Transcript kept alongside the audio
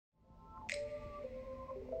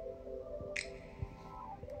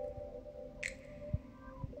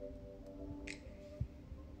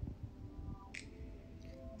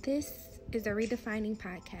This is the Redefining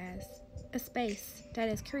Podcast, a space that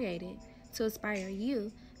is created to inspire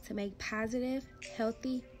you to make positive,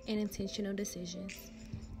 healthy, and intentional decisions.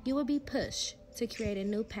 You will be pushed to create a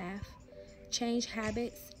new path, change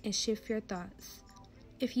habits, and shift your thoughts.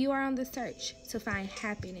 If you are on the search to find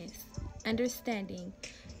happiness, understanding,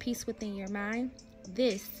 peace within your mind,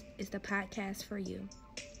 this is the podcast for you.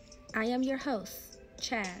 I am your host,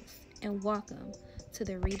 Chaz, and welcome to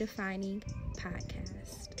the Redefining Podcast.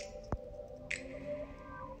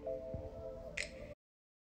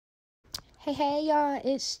 Hey, y'all,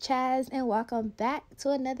 it's Chaz, and welcome back to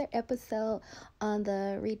another episode on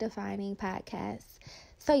the Redefining Podcast.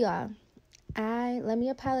 So, y'all, let me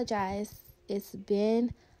apologize. It's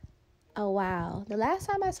been a while. The last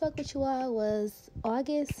time I spoke with you all was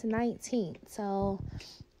August 19th, so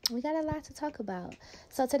we got a lot to talk about.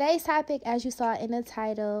 So today's topic, as you saw in the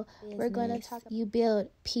title, we're going to talk about you build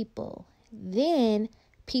people, then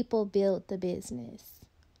people build the business.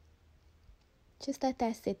 Just let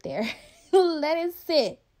that sit there. Let it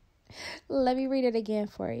sit. Let me read it again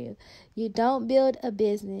for you. You don't build a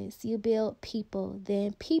business. You build people,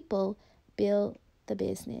 then people build the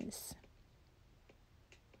business.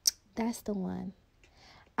 That's the one.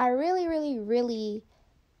 I really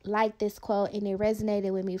like this quote, and it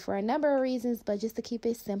resonated with me for a number of reasons, but just to keep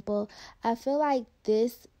it simple, I feel like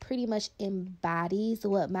this pretty much embodies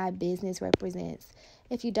what my business represents.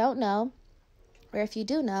 If you don't know, or if you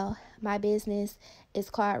do know, my business is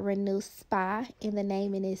called Renew Spa, and the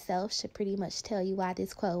name in itself should pretty much tell you why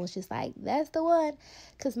this quote was just like, that's the one.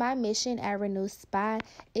 Because my mission at Renew Spa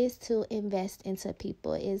is to invest into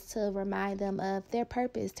people, is to remind them of their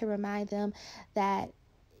purpose, to remind them that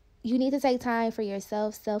you need to take time for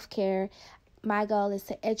yourself, self-care. My goal is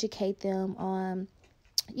to educate them on,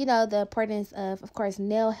 the importance of course,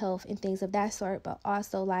 nail health and things of that sort, but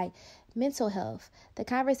also like mental health. The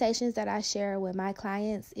conversations that I share with my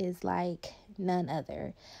clients is like none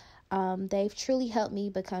other. They've truly helped me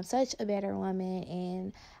become such a better woman,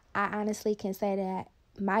 and I honestly can say that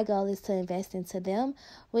my goal is to invest into them,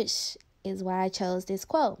 which is why I chose this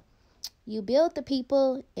quote. You build the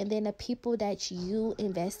people, and then the people that you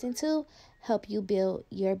invest into help you build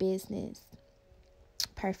your business.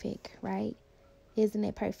 Perfect, right? Isn't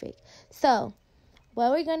it perfect? So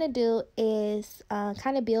what we're going to do is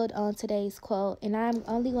kind of build on today's quote, and I'm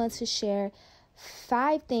only going to share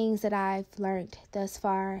 5 things that I've learned thus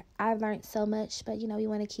far. I've learned so much, but we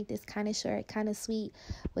want to keep this kind of short, kind of sweet,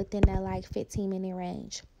 within that 15-minute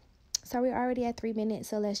range. So we're already at 3 minutes,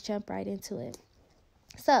 so let's jump right into it.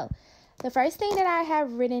 So the first thing that I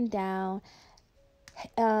have written down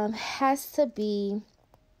has to be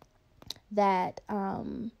that,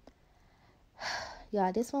 y'all,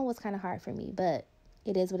 this one was kind of hard for me, but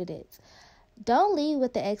it is what it is. Don't lead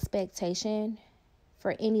with the expectation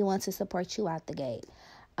for anyone to support you out the gate.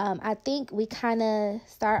 I think we kind of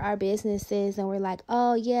start our businesses and we're like,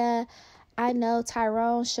 oh yeah, I know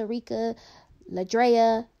Tyrone, Sharika,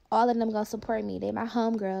 Ladrea, all of them gonna support me. They my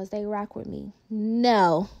homegirls. They rock with me.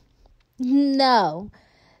 No.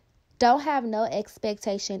 Don't have no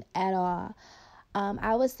expectation at all.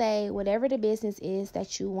 I would say whatever the business is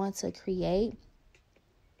that you want to create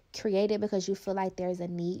it because you feel like there's a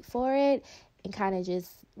need for it, and kind of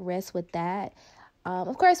just rest with that.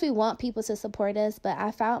 Of course, we want people to support us, but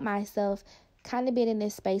I found myself kind of being in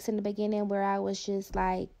this space in the beginning where I was just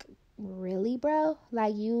like, really, bro?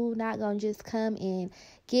 Like, you not gonna just come and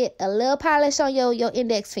get a little polish on your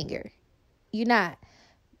index finger? You're not.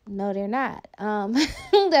 No, they're not.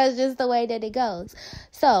 That's just the way that it goes.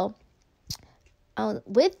 So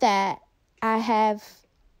with that, I have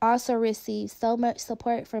also received so much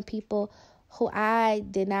support from people who I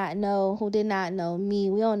did not know, who did not know me.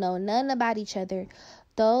 We don't know nothing about each other.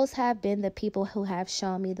 Those have been the people who have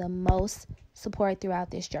shown me the most support throughout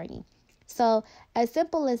this journey. So as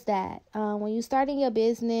simple as that, when you're starting your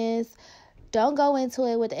business, don't go into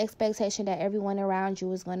it with the expectation that everyone around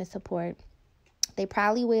you is going to support. They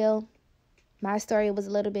probably will. My story was a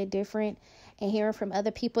little bit different, and hearing from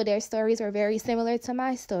other people, their stories were very similar to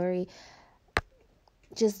my story.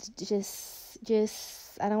 Just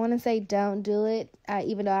I don't want to say don't do it,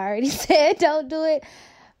 even though I already said don't do it,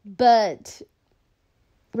 but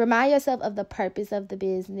remind yourself of the purpose of the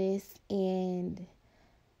business, and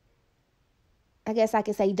I guess I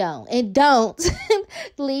could say don't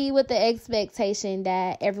lead with the expectation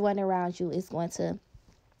that everyone around you is going to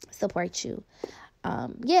support you.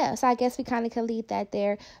 So I guess we kind of can leave that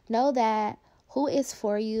there. Know that who is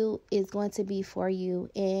for you is going to be for you.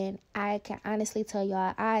 And I can honestly tell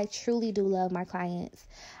y'all, I truly do love my clients.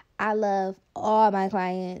 I love all my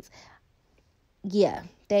clients. Yeah,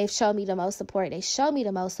 They've shown me the most support. They show me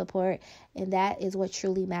the most support. And that is what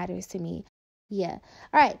truly matters to me. Yeah.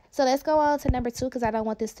 All right. So let's go on to number 2, because I don't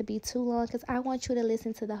want this to be too long, because I want you to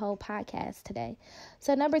listen to the whole podcast today.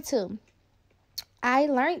 So number 2, I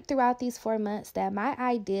learned throughout these 4 months that my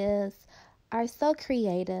ideas are so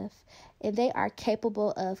creative and they are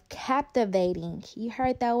capable of captivating. You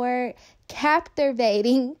heard that word?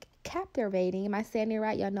 Captivating. Captivating. Am I saying it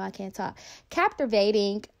right? Y'all know I can't talk.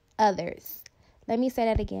 Captivating others. Let me say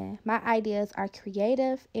that again. My ideas are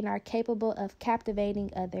creative and are capable of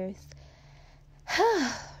captivating others.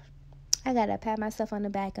 I gotta pat myself on the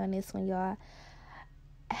back on this one, y'all.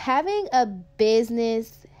 Having a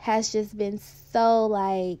business has just been so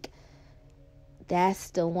like, that's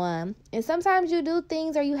the one. And sometimes you do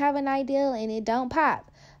things or you have an idea and it don't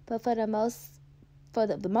pop. But for the most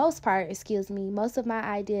part, most of my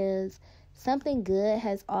ideas, something good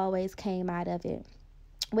has always came out of it.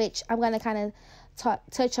 Which I'm gonna kind of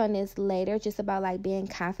touch on this later, just about like being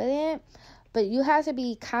confident. But you have to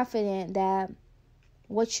be confident that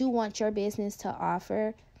what you want your business to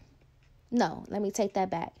offer. No, let me take that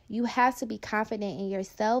back. You have to be confident in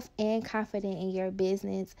yourself and confident in your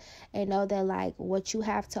business and know that like what you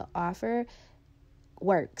have to offer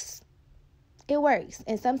works. It works.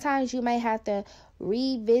 And sometimes you may have to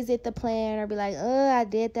revisit the plan or be like, I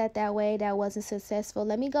did that way. That wasn't successful.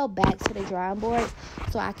 Let me go back to the drawing board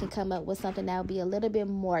so I can come up with something that will be a little bit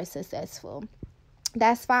more successful.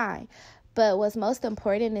 That's fine. But what's most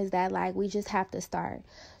important is that like we just have to start.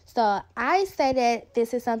 So I say that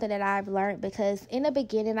this is something that I've learned because in the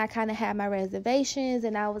beginning I kind of had my reservations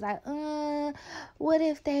and I was like, what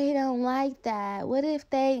if they don't like that? What if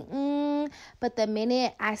they, But the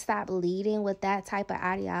minute I stopped leading with that type of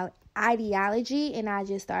ideology and I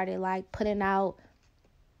just started like putting out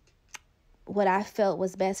what I felt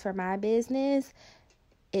was best for my business,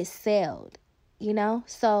 it sailed,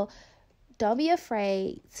 So don't be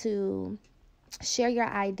afraid to share your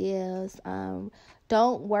ideas.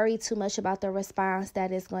 Don't worry too much about the response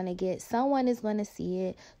that it's going to get. Someone is going to see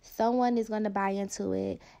it. Someone is going to buy into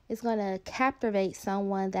it. It's going to captivate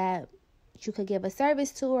someone that you could give a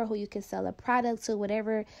service to or who you can sell a product to,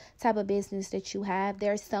 whatever type of business that you have.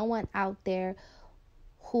 There's someone out there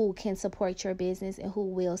who can support your business and who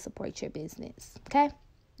will support your business. Okay.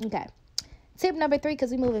 Tip number 3,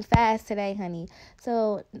 because we're moving fast today, honey.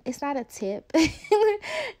 So it's not a tip.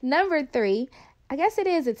 Number 3, I guess it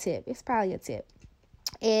is a tip. It's probably a tip.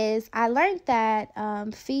 Is I learned that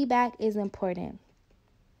feedback is important.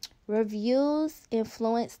 Reviews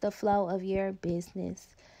influence the flow of your business.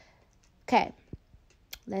 Okay,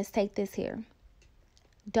 let's take this here.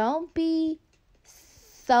 Don't be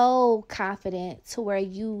so confident to where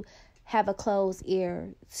you have a closed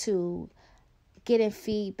ear to getting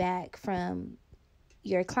feedback from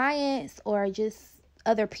your clients or just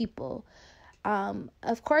other people.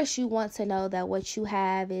 Of course, you want to know that what you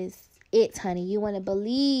have is it, honey. You want to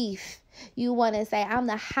believe. You want to say, I'm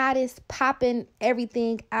the hottest, popping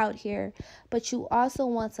everything out here. But you also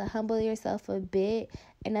want to humble yourself a bit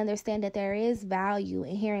and understand that there is value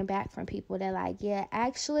in hearing back from people that like, yeah,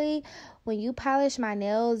 actually, when you polish my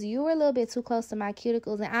nails, you were a little bit too close to my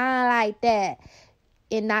cuticles and I don't like that.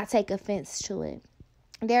 And not take offense to it.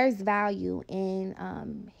 There's value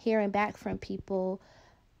in hearing back from people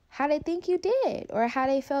how they think you did or how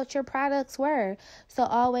they felt your products were. So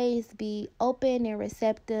always be open and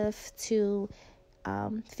receptive to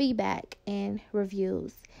feedback and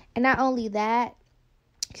reviews. And not only that,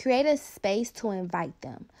 create a space to invite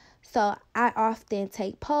them. So I often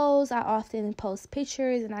take polls, I often post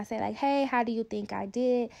pictures, and I say like, hey, how do you think I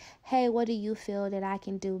did? Hey, what do you feel that I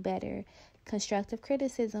can do better? Constructive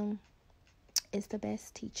criticism is the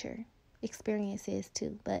best teacher. Experience is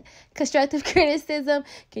too, but constructive criticism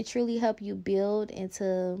can truly help you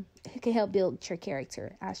it can help build your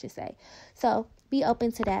character, I should say. So be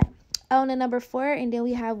open to that. On to number 4, and then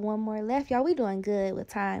we have one more left. Y'all, we doing good with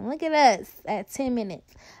time. Look at us at 10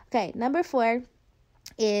 minutes. Okay, number 4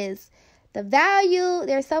 is the value.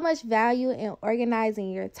 There's so much value in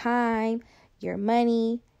organizing your time, your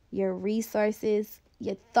money, your resources,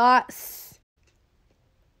 your thoughts.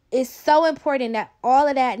 It's so important that all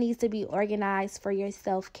of that needs to be organized for your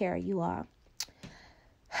self-care, you all.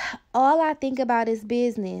 All I think about is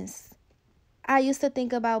business. I used to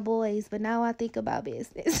think about boys, but now I think about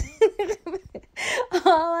business.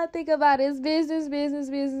 All I think about is business.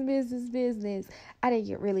 I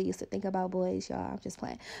didn't really used to think about boys, y'all. I'm just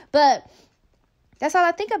playing. But that's all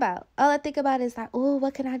I think about. All I think about is like, oh,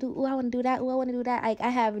 what can I do? Oh, I want to do that. Oh, I want to do that. Like, I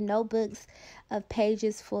have notebooks of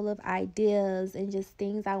pages full of ideas and just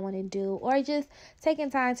things I want to do, or just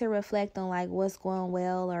taking time to reflect on like what's going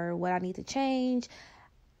well or what I need to change.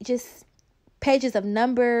 just pages of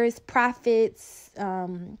numbers, profits,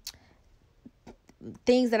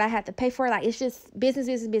 things that I had to pay for. Like, it's just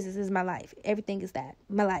business is my life. Everything is that.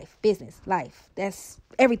 My life, business, life. That's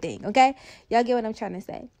everything, okay? Y'all get what I'm trying to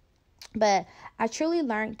say. But I truly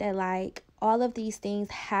learned that, like, all of these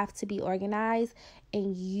things have to be organized,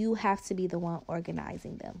 and you have to be the one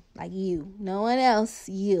organizing them. Like, you. No one else.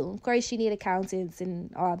 You. Of course, you need accountants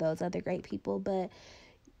and all those other great people, but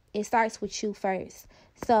it starts with you first.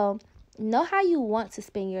 So, know how you want to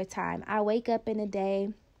spend your time. I wake up in the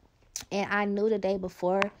day, and I knew the day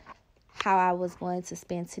before how I was going to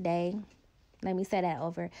spend today. Let me say that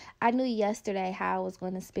over. I knew yesterday how I was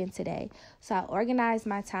going to spend today. So I organized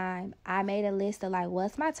my time. I made a list of, like,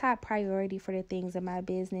 what's my top priority for the things in my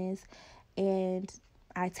business. And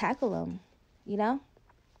I tackle them, you know.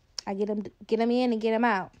 I get them in and get them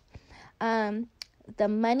out. The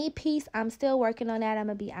money piece, I'm still working on that. I'm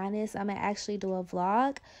going to be honest. I'm going to actually do a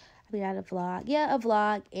vlog. A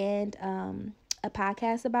vlog and a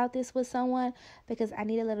podcast about this with someone, because I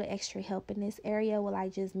need a little extra help in this area while I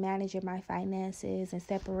just managing my finances and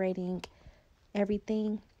separating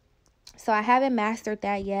everything. So I haven't mastered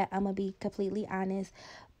that yet. I'm going to be completely honest,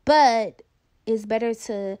 but it's better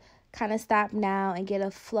to kind of stop now and get a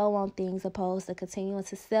flow on things opposed to continuing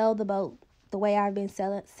to sell the boat the way I've been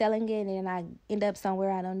selling it, and I end up somewhere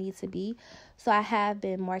I don't need to be. So I have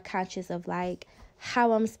been more conscious of, like,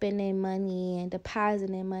 how I'm spending money and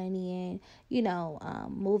depositing money and,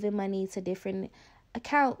 moving money to different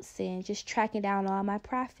accounts and just tracking down all my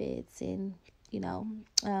profits and,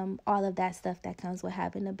 all of that stuff that comes with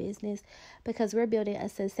having a business, because we're building a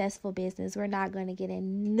successful business. We're not going to get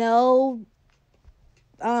in no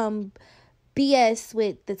BS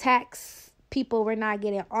with the tax people. We're not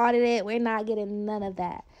getting audited. We're not getting none of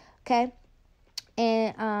that. Okay.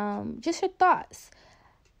 And just your thoughts.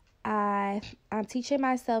 I'm teaching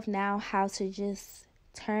myself now how to just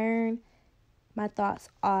turn my thoughts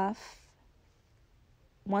off.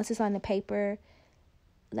 Once it's on the paper,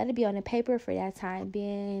 let it be on the paper for that time.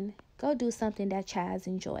 Then go do something that Chaz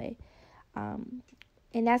enjoy. And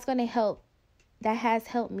that's going to help. That has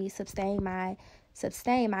helped me sustain my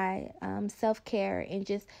self-care, and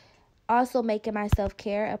just also making my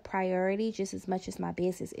self-care a priority just as much as my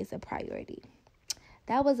business is a priority.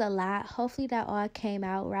 That was a lot. Hopefully that all came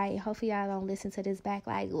out right. Hopefully y'all don't listen to this back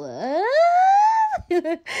like, what?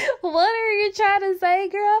 What are you trying to say,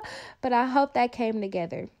 girl? But I hope that came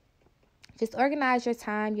together. Just organize your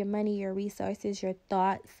time, your money, your resources, your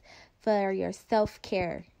thoughts for your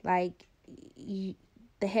self-care. Like,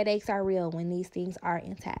 the headaches are real when these things are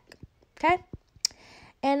intact. Okay?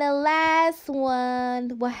 And the last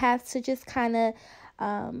one will have to just kind of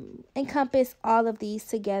encompass all of these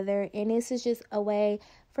together. And this is just a way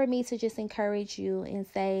for me to just encourage you and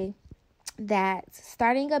say that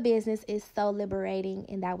starting a business is so liberating.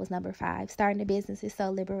 And that was number 5. Starting a business is so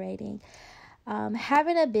liberating.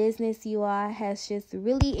 Having a business, you all, has just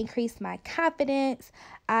really increased my confidence.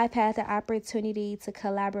 I've had the opportunity to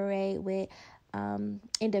collaborate with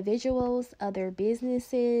individuals, other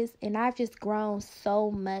businesses, and I've just grown so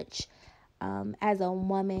much as a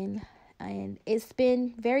woman. And it's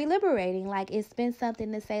been very liberating. Like, it's been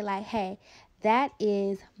something to say, like, hey, that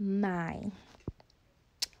is mine.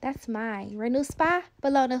 That's mine. Renew Spa,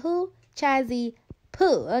 Bologna Who, Chazzy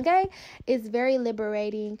Poo, okay? It's very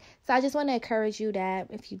liberating. So I just want to encourage you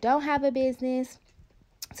that if you don't have a business,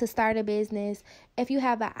 to start a business. If you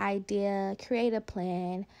have an idea, create a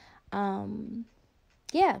plan.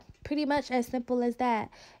 Pretty much as simple as that.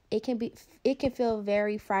 It can feel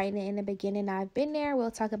very frightening in the beginning. I've been there.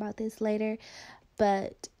 We'll talk about this later.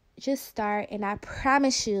 But just start, and I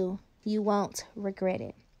promise you, you won't regret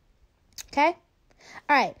it. Okay?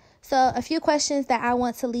 All right. So a few questions that I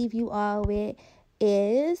want to leave you all with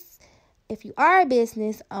is, if you are a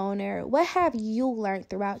business owner, what have you learned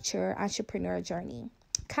throughout your entrepreneur journey?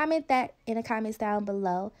 Comment that in the comments down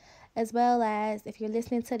below. As well as, if you're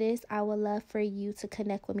listening to this, I would love for you to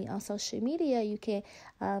connect with me on social media. You can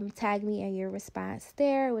tag me in your response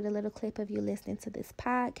there with a little clip of you listening to this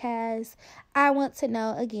podcast. I want to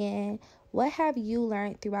know, again, what have you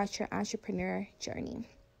learned throughout your entrepreneur journey?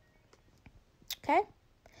 Okay?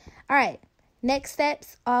 All right. Next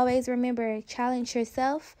steps, always remember, challenge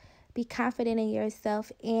yourself. Be confident in yourself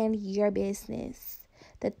and your business.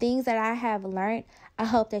 The things that I have learned, I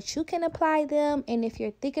hope that you can apply them. And if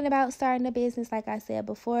you're thinking about starting a business, like I said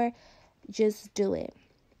before, just do it.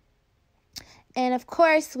 And of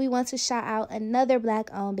course, we want to shout out another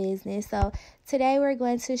Black-owned business. So today we're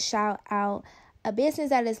going to shout out a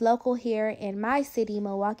business that is local here in my city,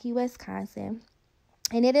 Milwaukee, Wisconsin.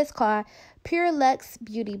 And it is called Pure Luxe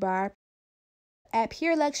Beauty Bar. At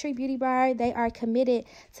Pure Luxury Beauty Bar, they are committed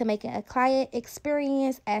to making a client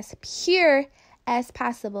experience as pure as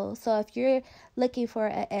possible. So if you're looking for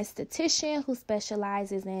an esthetician who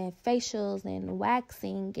specializes in facials and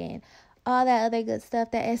waxing and all that other good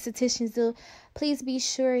stuff that estheticians do, please be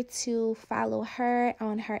sure to follow her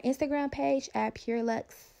on her Instagram page at Pure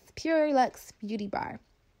Lux Beauty Bar.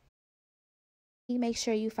 Make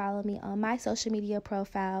sure you follow me on my social media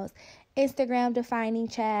profiles: Instagram Defining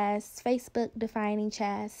Chaz, Facebook Defining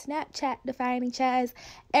Chaz, Snapchat Defining Chaz,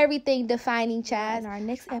 everything Defining Chaz. In our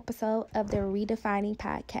next episode of the Redefining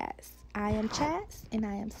Podcast, I am Chaz and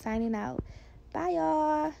I am signing out. Bye,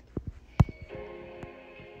 y'all.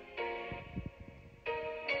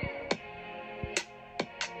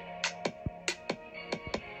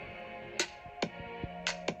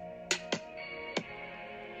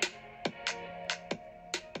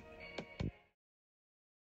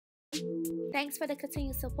 Thanks for the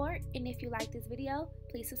continued support, and if you like this video,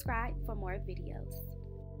 please subscribe for more videos.